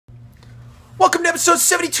Welcome to episode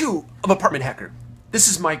 72 of Apartment Hacker. This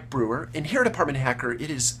is Mike Brewer, and here at Apartment Hacker,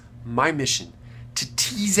 it is my mission to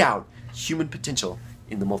tease out human potential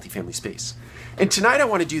in the multifamily space. And tonight I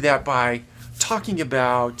want to do that by talking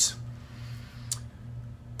about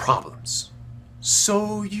problems.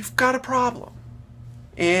 So you've got a problem,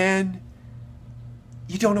 and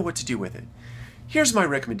you don't know what to do with it. Here's my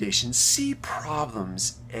recommendation. See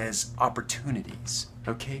problems as opportunities,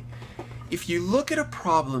 okay? If you look at a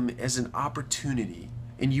problem as an opportunity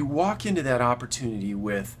and you walk into that opportunity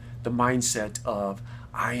with the mindset of,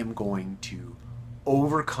 I am going to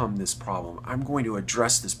overcome this problem, I'm going to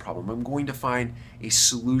address this problem, I'm going to find a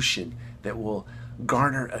solution that will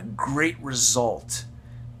garner a great result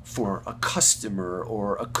for a customer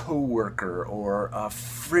or a coworker or a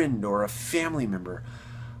friend or a family member,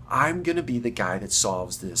 I'm going to be the guy that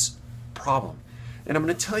solves this problem. And I'm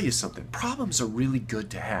going to tell you something, problems are really good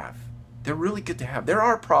to have. They're really good to have. There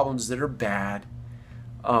are problems that are bad,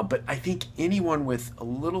 but I think anyone with a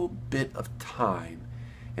little bit of time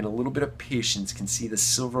and a little bit of patience can see the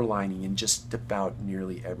silver lining in just about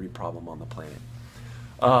nearly every problem on the planet.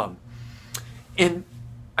 And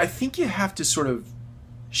I think you have to sort of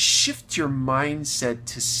shift your mindset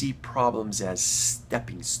to see problems as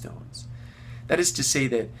stepping stones. That is to say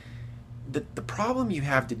that the problem you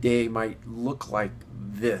have today might look like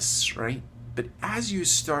this, right? But as you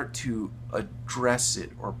start to address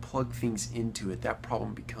it or plug things into it, that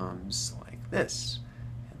problem becomes like this,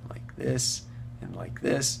 and like this, and like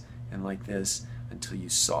this, and like this, until you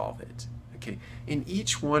solve it, okay? In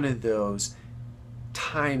each one of those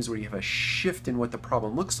times where you have a shift in what the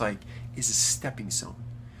problem looks like is a stepping stone.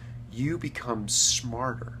 You become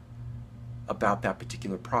smarter about that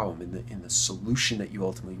particular problem in the solution that you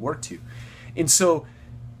ultimately work to. And so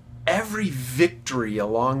every victory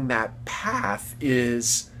along that path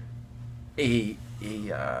is a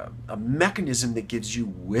mechanism that gives you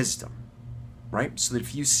wisdom, right? So that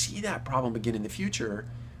if you see that problem again in the future,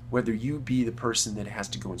 whether you be the person that has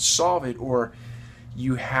to go and solve it or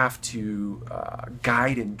you have to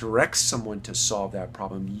guide and direct someone to solve that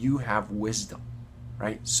problem, you have wisdom,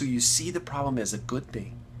 right? So you see the problem as a good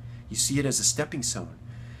thing. You see it as a stepping stone,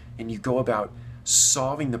 and you go about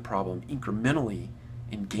solving the problem incrementally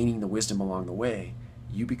and gaining the wisdom along the way.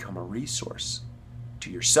 You become a resource to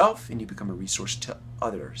yourself and you become a resource to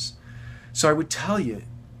others. So I would tell you,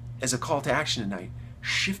 as a call to action tonight,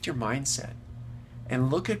 shift your mindset and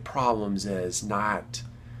look at problems as not,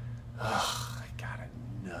 I got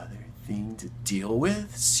another thing to deal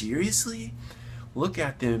with, seriously? Look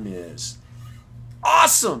at them as,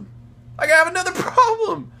 awesome, I have another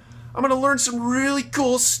problem. I'm going to learn some really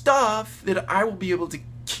cool stuff that I will be able to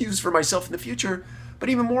use for myself in the future, but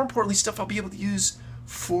even more importantly, stuff I'll be able to use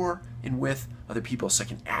for and with other people so I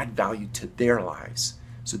can add value to their lives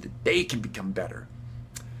so that they can become better.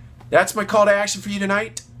 That's my call to action for you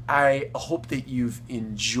tonight. I hope that you've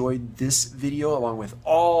enjoyed this video along with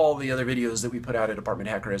all the other videos that we put out at Apartment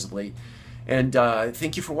Hacker as of late. And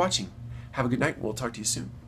thank you for watching. Have a good night. We'll talk to you soon.